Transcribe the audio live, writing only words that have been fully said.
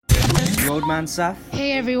Roadman Saf.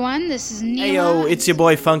 Hey everyone, this is Neela. Hey yo, it's your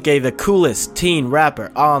boy Funke, the coolest teen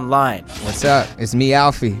rapper online. What's up? It's me,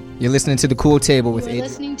 Alfie. You're listening to The Cool Table with You're Adrian.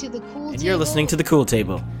 listening to the Cool And Table. you're listening to The Cool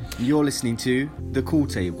Table. You're listening to The Cool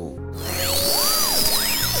Table.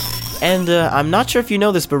 And I'm not sure if you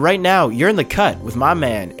know this, but right now, you're in the cut with my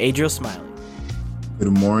man, Adriel Smiley.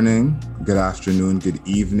 Good morning, good afternoon, good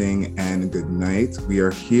evening, and good night. We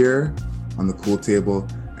are here on The Cool Table,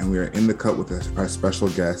 and we are in the cut with our special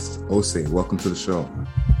guest, Ose. Welcome to the show.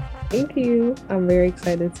 Thank you. I'm very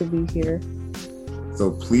excited to be here. So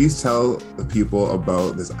please tell the people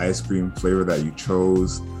about this ice cream flavor that you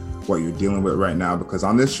chose, what you're dealing with right now, because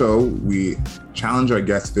on this show, we challenge our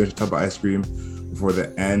guests to finish a tub of ice cream before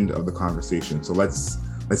the end of the conversation. So let's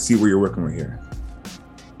see what you're working with here.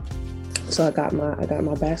 So I got my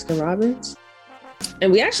Baskin Robbins,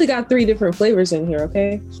 and we actually got 3 different flavors in here.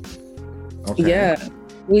 Okay. Yeah,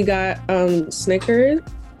 we got Snickers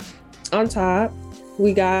on top.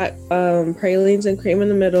 We got pralines and cream in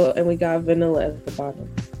the middle, and we got vanilla at the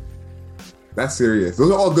bottom. That's serious.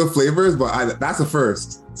 Those are all good flavors, but that's a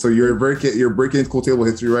first. So you're breaking Cool Table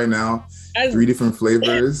history right now. 3 different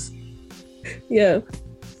flavors. Yeah.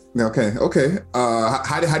 Okay.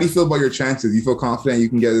 How do you feel about your chances? You feel confident you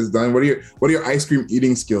can get this done? What are your ice cream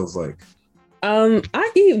eating skills like?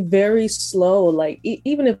 I eat very slow. Like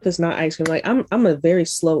even if it's not ice cream, like I'm a very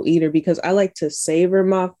slow eater because I like to savor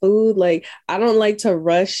my food. Like I don't like to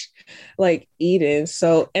rush like eating.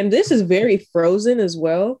 So, and this is very frozen as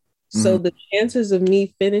well. So the chances of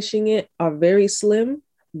me finishing it are very slim,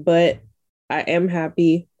 but I am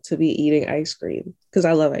happy to be eating ice cream because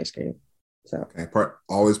I love ice cream. So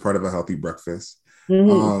always part of a healthy breakfast.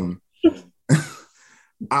 Mm-hmm.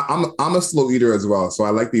 I'm a slow eater as well, so I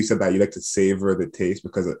like that you said that you like to savor the taste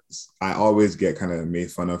because I always get kind of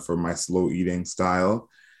made fun of for my slow eating style,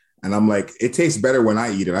 and I'm like, it tastes better when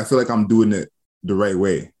I eat it. I feel like I'm doing it the right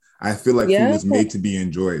way. I feel like food was made to be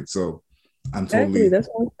enjoyed, so I'm totally. That's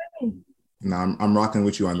what I'm saying. No, I'm rocking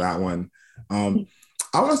with you on that one.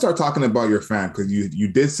 I want to start talking about your fam because you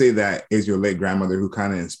did say that is your late grandmother who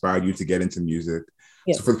kind of inspired you to get into music.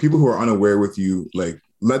 Yeah. So for the people who are unaware with you, like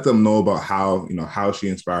let them know about how she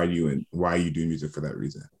inspired you and why you do music for that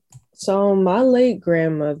reason. So my late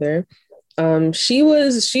grandmother, she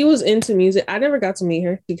was into music. I never got to meet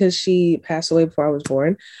her because she passed away before I was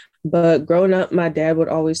born. But growing up, my dad would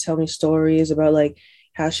always tell me stories about like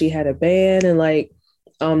how she had a band and like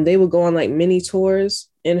they would go on like mini tours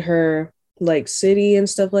in her like city and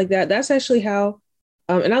stuff like that. That's actually how,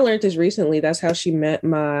 and I learned this recently, that's how she met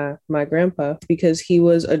my grandpa because he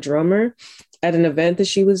was a drummer at an event that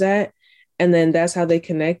she was at. And then that's how they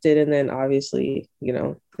connected. And then obviously,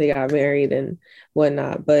 they got married and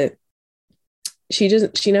whatnot, but she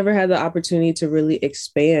never had the opportunity to really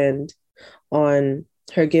expand on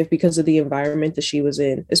her gift because of the environment that she was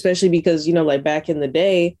in, especially because, like back in the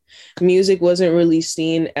day, music wasn't really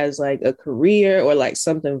seen as like a career or like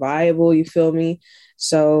something viable. You feel me?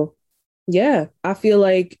 So yeah, I feel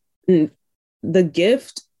like the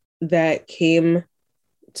gift that came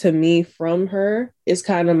to me from her is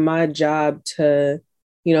kind of my job to,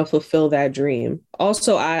 fulfill that dream.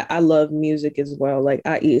 Also, I love music as well. Like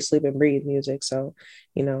I eat, sleep, and breathe music. So,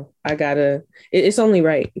 it's only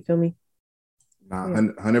right. You feel me?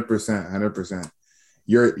 100%.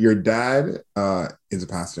 Your dad is a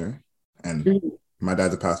pastor, and my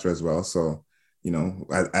dad's a pastor as well. So,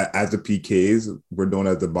 as the PKs, we're known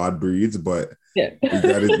as the bod breeds, but we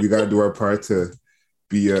gotta do our part to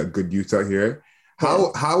be a good youth out here.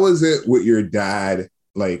 How was it with your dad,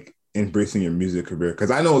 like embracing your music career?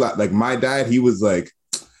 Because I know that, like my dad, he was like,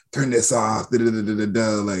 turn this off,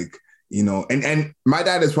 like. And my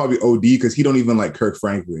dad is probably OD because he don't even like Kirk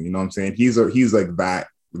Franklin. You know what I'm saying? He's like that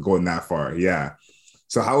going that far. Yeah.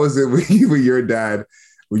 So how was it with your dad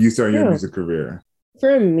when you started your music career?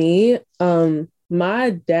 For me, my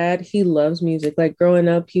dad, he loves music. Like growing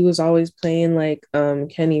up, he was always playing like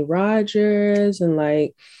Kenny Rogers and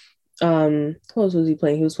like who else was he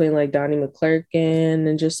playing? He was playing like Donnie McClurkin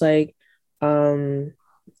and just like other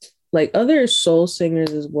soul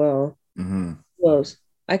singers as well. Mm-hmm. Close.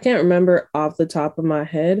 I can't remember off the top of my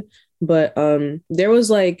head, but there was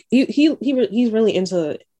like he's really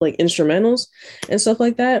into like instrumentals and stuff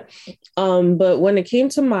like that. But when it came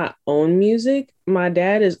to my own music, my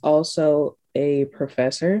dad is also a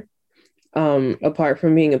professor, apart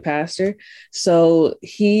from being a pastor. So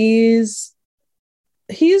he's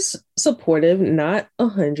supportive, not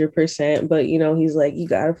 100%, but he's like, you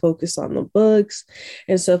got to focus on the books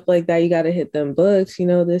and stuff like that. You got to hit them books,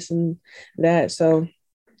 this and that. So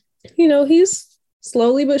he's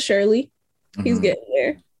slowly but surely, he's getting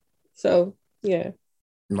there. So, yeah.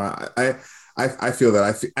 I feel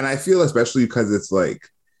that and I feel especially because it's like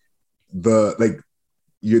the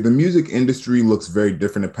music industry looks very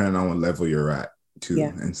different depending on what level you're at too.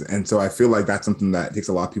 Yeah. And so I feel like that's something that takes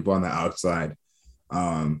a lot of people on the outside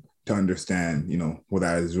to understand, you know, what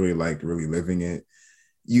that is really like, really living it.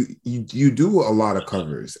 You do a lot of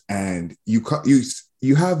covers, and you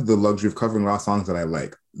have the luxury of covering a lot of songs that I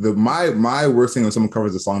like. My worst thing when someone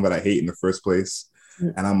covers a song that I hate in the first place,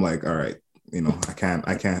 and I'm like, all right, you know, I can't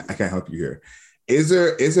help you here. Is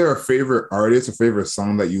there a favorite artist, a favorite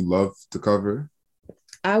song that you love to cover?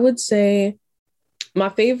 I would say my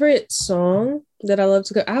favorite song that I love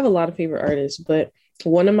to cover, I have a lot of favorite artists, but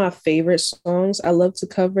one of my favorite songs I love to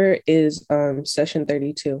cover is Session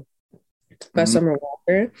 32 by Summer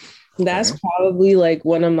Walker. That's probably like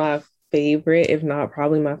one of my favorite, if not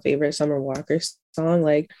probably my favorite Summer Walker song.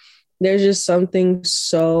 Like there's just something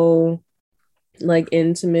so like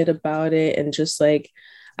intimate about it, and just like,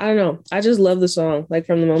 I don't know, I just love the song, like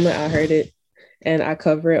from the moment I heard it, and I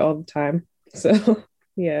cover it all the time. So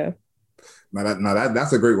yeah.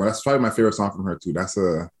 That's a great one. That's probably my favorite song from her too.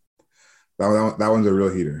 That one's a real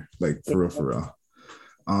heater, like for real.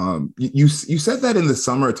 You said that in the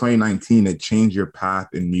summer of 2019 it changed your path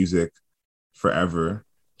in music forever,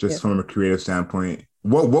 just from a creative standpoint.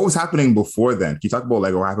 What was happening before then? Can you talk about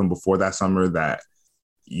like what happened before that summer that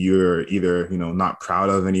you're either, you know, not proud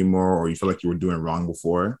of anymore, or you feel like you were doing wrong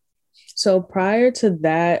before? So prior to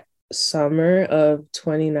that summer of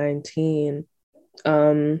 2019,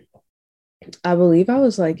 I believe I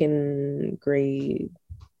was like in grade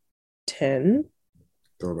 10.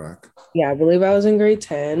 Throwback. Yeah, I believe I was in grade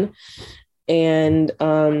 10. And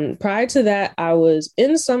prior to that, I was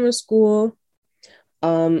in summer school.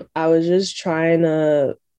 I was just trying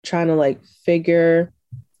to like figure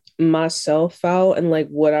myself out and like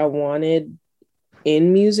what I wanted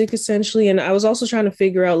in music essentially. And I was also trying to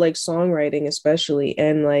figure out like songwriting especially.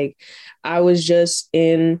 And like I was just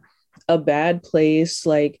in a bad place,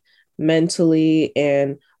 like mentally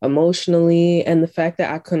and emotionally. And the fact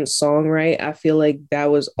that I couldn't songwrite, I feel like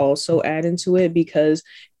that was also adding to it, because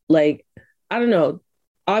like, I don't know,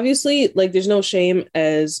 obviously like there's no shame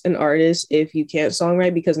as an artist if you can't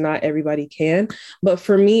songwrite, because not everybody can. But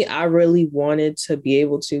for me, I really wanted to be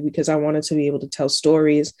able to, because I wanted to be able to tell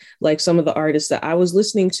stories like some of the artists that I was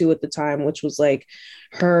listening to at the time, which was like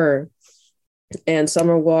Her and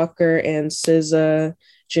Summer Walker and SZA,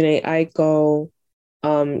 Jhené Aiko,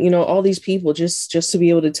 you know, all these people, just to be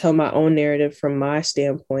able to tell my own narrative from my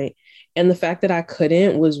standpoint. And the fact that I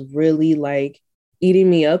couldn't was really like eating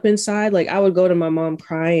me up inside. Like I would go to my mom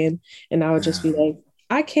crying, and I would just be like,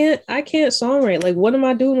 I can't songwrite. Like, what am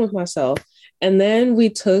I doing with myself? And then we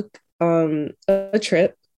took a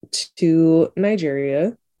trip to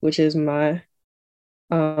Nigeria, which is my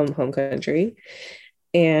home country.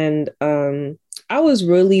 And I was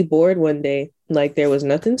really bored one day. Like there was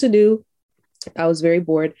nothing to do. I was very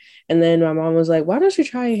bored. And then my mom was like, why don't you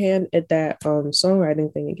try your hand at that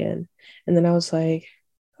songwriting thing again? And then I was like,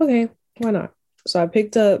 okay, why not? So I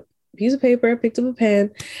picked up a piece of paper, picked up a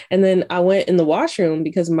pen, and then I went in the washroom,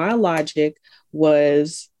 because my logic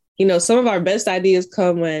was, you know, some of our best ideas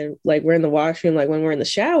come when like we're in the washroom, like when we're in the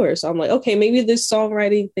shower. So I'm like, okay, maybe this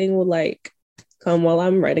songwriting thing will like come while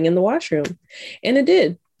I'm writing in the washroom. And it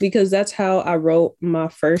did, because that's how I wrote my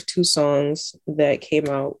first two songs that came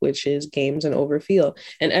out, which is Games and Overfeel.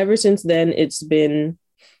 And ever since then, it's been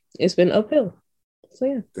uphill. So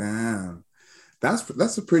yeah. Damn.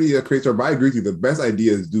 That's a pretty crazy story. But I agree with you. The best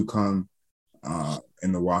ideas do come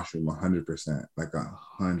in the washroom 100%, like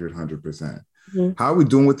 100%. Mm-hmm. How are we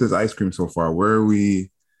doing with this ice cream so far? Where are we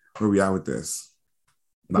at with this?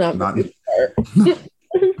 Not but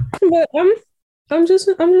I'm just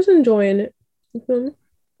enjoying it. Mm-hmm.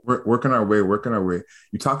 We're working our way.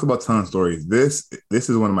 You talked about telling stories. This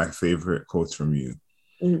is one of my favorite quotes from you.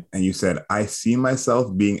 Mm-hmm. And you said, I see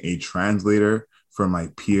myself being a translator for my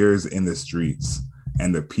peers in the streets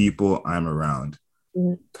and the people I'm around.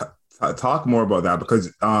 Mm-hmm. Talk more about that,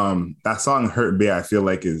 because that song Hurt Bay, I feel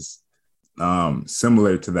like is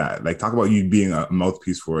similar to that. Like talk about you being a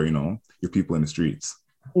mouthpiece for, you know, your people in the streets.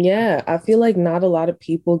 Yeah, I feel like not a lot of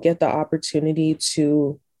people get the opportunity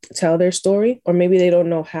to tell their story, or maybe they don't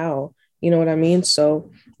know how, you know what I mean?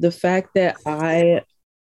 So the fact that I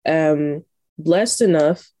am blessed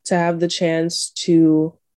enough to have the chance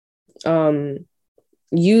to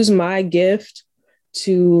use my gift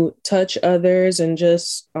to touch others and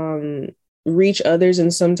just reach others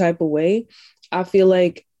in some type of way, I feel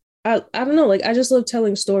like, I don't know, like I just love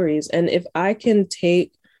telling stories. And if I can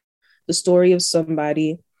take the story of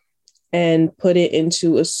somebody and put it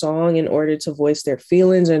into a song in order to voice their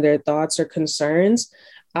feelings or their thoughts or concerns,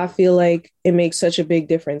 I feel like it makes such a big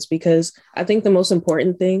difference because I think the most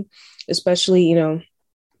important thing, especially,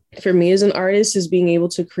 for me as an artist, is being able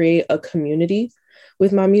to create a community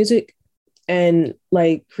with my music and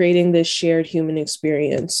like creating this shared human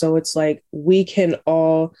experience. So it's like we can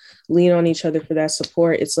all lean on each other for that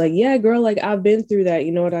support. It's like, yeah, girl, like I've been through that.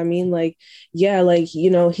 You know what I mean? Like, yeah, like,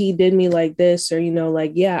 he did me like this, or,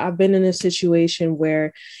 like, yeah, I've been in a situation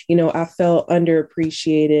where, I felt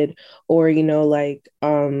underappreciated, or,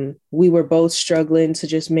 we were both struggling to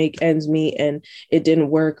just make ends meet and it didn't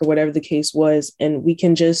work, or whatever the case was. And we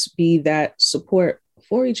can just be that support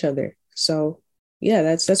for each other. So yeah,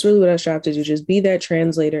 that's really what I strive to do. Just be that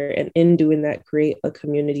translator, and in doing that, create a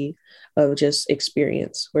community of just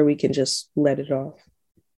experience where we can just let it off.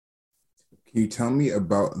 Can you tell me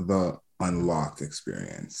about the Unlocked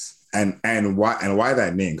experience and why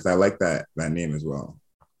that name? Because I like that name as well.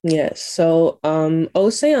 Yes. So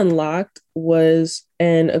Ose Unlocked was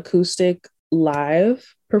an acoustic live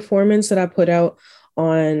performance that I put out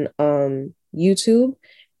on YouTube.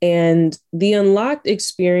 And the Unlocked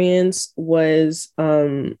experience was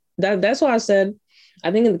that's why I said,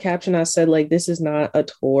 I think in the caption I said, like, this is not a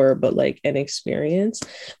tour, but like an experience.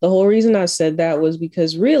 The whole reason I said that was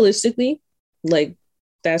because realistically, like,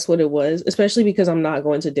 that's what it was, especially because I'm not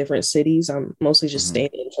going to different cities. I'm mostly just staying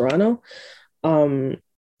in Toronto.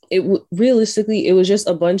 Realistically, it was just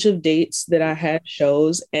a bunch of dates that I had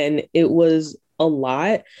shows, and it was a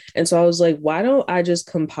lot. And so I was like, why don't I just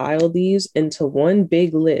compile these into one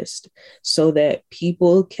big list so that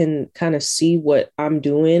people can kind of see what I'm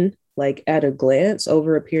doing, like at a glance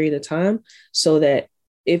over a period of time, so that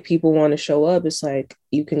if people want to show up, it's like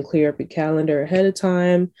you can clear up your calendar ahead of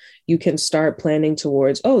time. You can start planning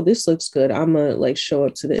towards, oh, this looks good, I'm gonna like show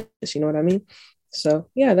up to this, you know what I mean? So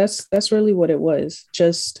yeah, that's really what it was,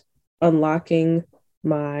 just unlocking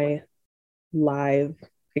my live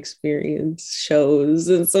experience shows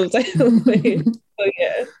in some type of way. So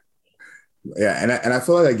yeah, and I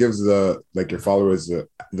feel like that gives your followers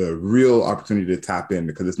the real opportunity to tap in,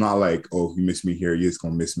 because it's not like, oh, you miss me here, you're just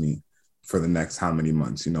gonna miss me for the next how many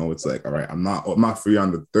months. It's like, all right, I'm not free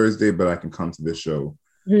on the Thursday, but I can come to this show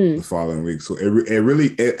the following week. So it really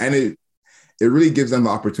gives them the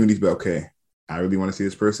opportunity to be, okay, I really want to see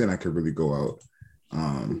this person, I could really go out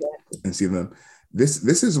and see them.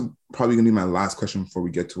 This is probably going to be my last question before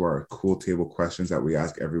we get to our cool table questions that we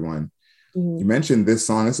ask everyone. You mentioned this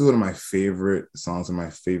song. This is one of my favorite songs of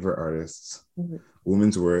my favorite artists,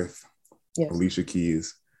 Woman's Worth, yes. Alicia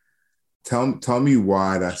Keys. Tell me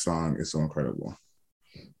why that song is so incredible.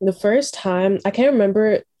 The first time, I can't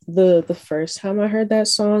remember the first time I heard that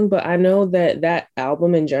song, but I know that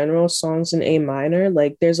album in general, Songs in A Minor,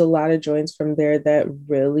 like there's a lot of joints from there that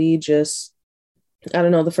really just, I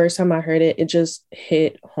don't know, the first time I heard it, it just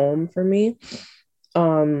hit home for me.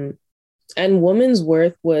 And Woman's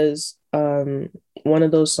Worth was one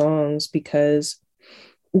of those songs because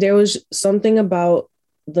there was something about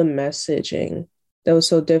the messaging that was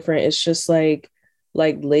so different. It's just like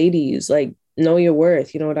ladies, like, know your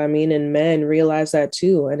worth, you know what I mean? And men realize that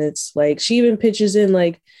too. And it's like, she even pitches in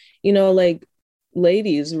like, like,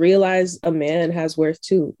 ladies, realize a man has worth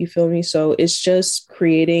too. You feel me? So it's just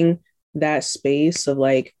creating that space of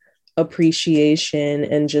like appreciation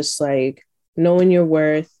and just like knowing your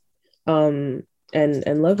worth and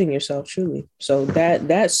loving yourself truly. So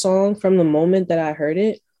that song, from the moment that I heard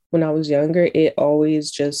it when I was younger, it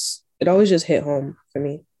always just hit home for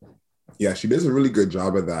me. Yeah, she does a really good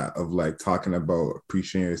job of that, of like talking about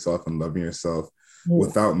appreciating yourself and loving yourself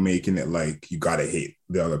without making it like you gotta hate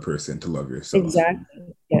the other person to love yourself.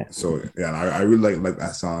 Exactly. Yeah. So yeah, I really like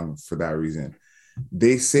that song for that reason.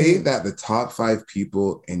 They say that the top 5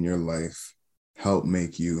 people in your life help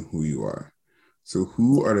make you who you are. So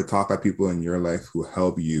who are the top 5 people in your life who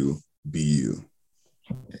help you be you?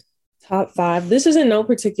 Top 5. This is in no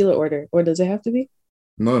particular order, or does it have to be?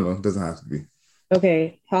 No, it doesn't have to be.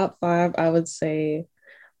 Okay, top 5, I would say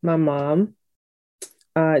my mom.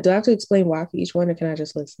 Do I have to explain why for each one, or can I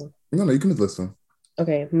just list them? No, you can just list them.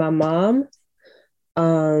 Okay, my mom,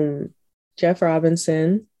 Jeff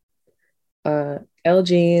Robinson, Elle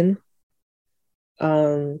Jean,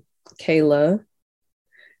 Kayla,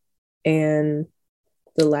 and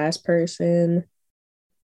the last person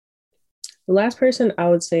I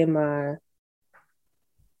would say my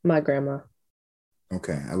grandma.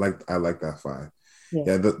 Okay, I like that 5.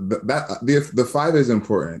 Yeah, the 5 is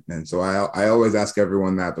important, and so I always ask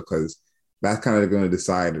everyone that, because that's kind of going to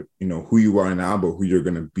decide who you are now, but who you're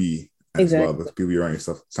going to be as well, the people you're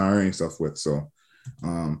surrounding yourself with. So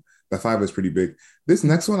that 5 is pretty big. This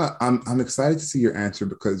next one, I'm excited to see your answer,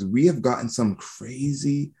 because we have gotten some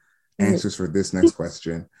crazy answers for this next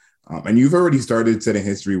question. And you've already started setting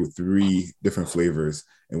history with 3 different flavors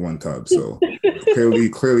in one tub. So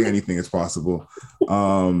clearly anything is possible.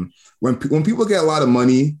 When people get a lot of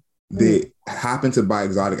money, they happen to buy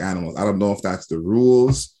exotic animals. I don't know if that's the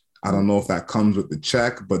rules. I don't know if that comes with the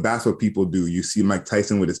check, but that's what people do. You see Mike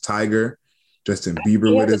Tyson with his tiger, Justin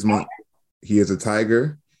Bieber with his monkey. He is a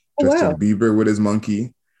tiger. Justin Bieber with his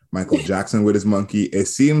monkey. Michael Jackson with his monkey. It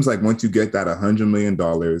seems like once you get that $100 million,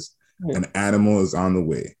 an animal is on the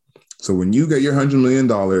way. So when you get your $100 million,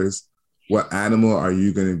 what animal are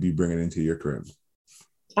you going to be bringing into your crib?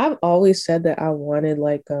 I've always said that I wanted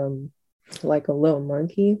like a little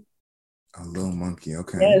monkey. A little monkey,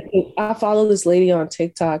 okay. Yeah, I follow this lady on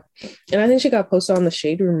TikTok, and I think she got posted on the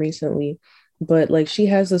Shade Room recently. But like, she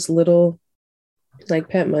has this little like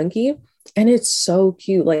pet monkey, and it's so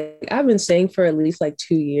cute. Like, I've been saying for at least like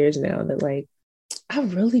 2 years now that like I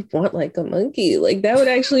really want like a monkey. Like, that would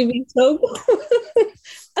actually be so cool.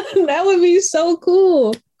 That would be so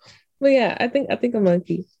cool. But yeah, I think a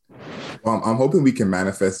monkey. Well, I'm hoping we can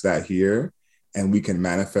manifest that here, and we can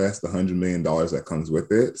manifest the $100 million that comes with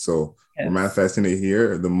it. So we're manifesting it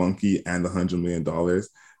here, the monkey and the $100 million.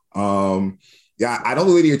 Yeah, I know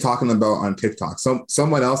the lady you're talking about on TikTok.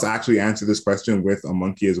 Someone else actually answered this question with a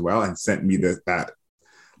monkey as well and sent me that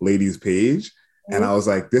lady's page. And I was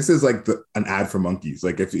like, this is like an ad for monkeys.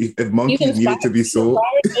 Like if monkeys needed to be sold.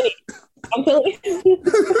 I'm telling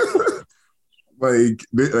you.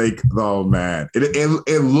 like, oh man,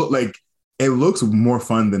 it looks more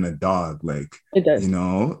fun than a dog. Like, it does. You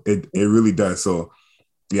know, it really does. So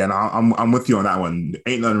yeah, no, I'm with you on that one.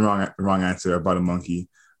 Ain't nothing wrong answer about a monkey.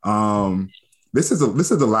 This is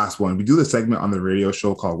the last one. We do the segment on the radio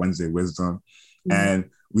show called Wednesday Wisdom, and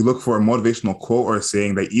we look for a motivational quote or a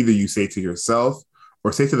saying that either you say to yourself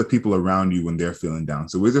or say to the people around you when they're feeling down.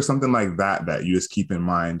 So is there something like that you just keep in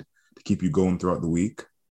mind to keep you going throughout the week?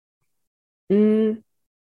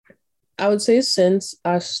 I would say since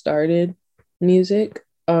I started music,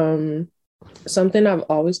 something I've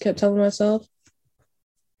always kept telling myself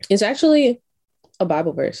is actually a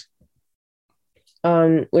Bible verse,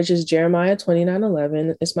 which is Jeremiah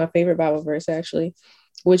 29:11. It's my favorite Bible verse, actually,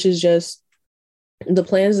 which is just, the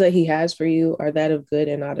plans that he has for you are that of good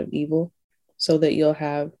and not of evil, so that you'll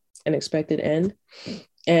have an expected end.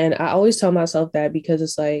 And I always tell myself that because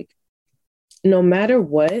it's like, no matter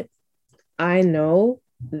what, I know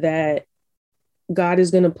that God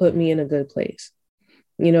is going to put me in a good place.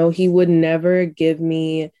 You know, he would never give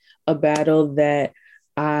me a battle that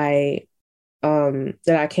I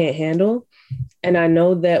can't handle. And I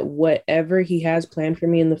know that whatever he has planned for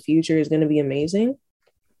me in the future is going to be amazing.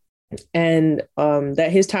 And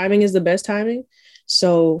that his timing is the best timing.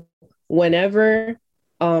 So whenever,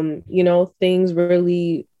 things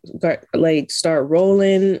really start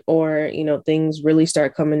rolling, or, things really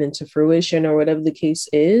start coming into fruition, or whatever the case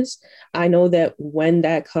is, I know that when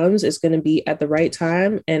that comes, it's going to be at the right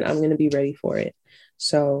time and I'm going to be ready for it.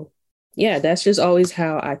 So yeah, that's just always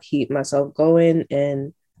how I keep myself going.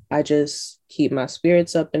 And I just keep my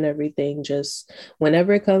spirits up and everything. Just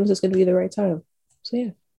whenever it comes, it's going to be the right time. So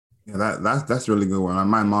yeah. Yeah, that's really good one.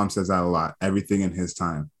 My mom says that a lot. Everything in his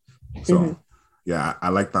time. So yeah, I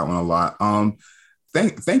like that one a lot.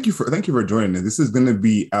 Thank you for joining us. This is going to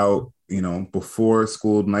be out, before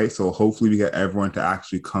school night. So hopefully we get everyone to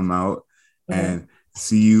actually come out and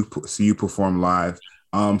see you perform live.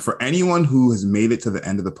 For anyone who has made it to the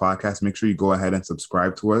end of the podcast, make sure you go ahead and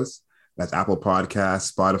subscribe to us. That's Apple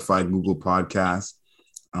Podcasts, Spotify, Google Podcasts.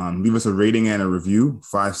 Leave us a rating and a review,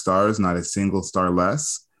 5 stars, not a single star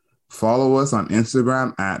less. Follow us on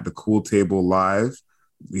Instagram at The Cool Table Live.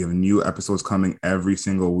 We have new episodes coming every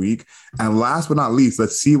single week. And last but not least,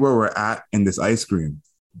 let's see where we're at in this ice cream.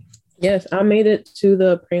 Yes, I made it to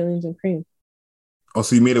the pralines and cream. Oh,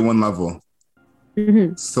 so you made it one level.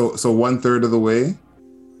 So 1/3 of the way?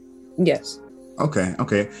 Yes.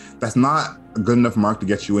 Okay. That's not a good enough mark to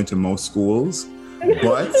get you into most schools,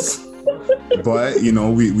 but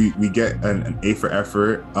we get an A for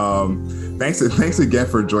effort. Thanks again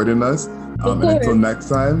for joining us. And until next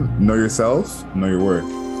time, know yourself, know your worth.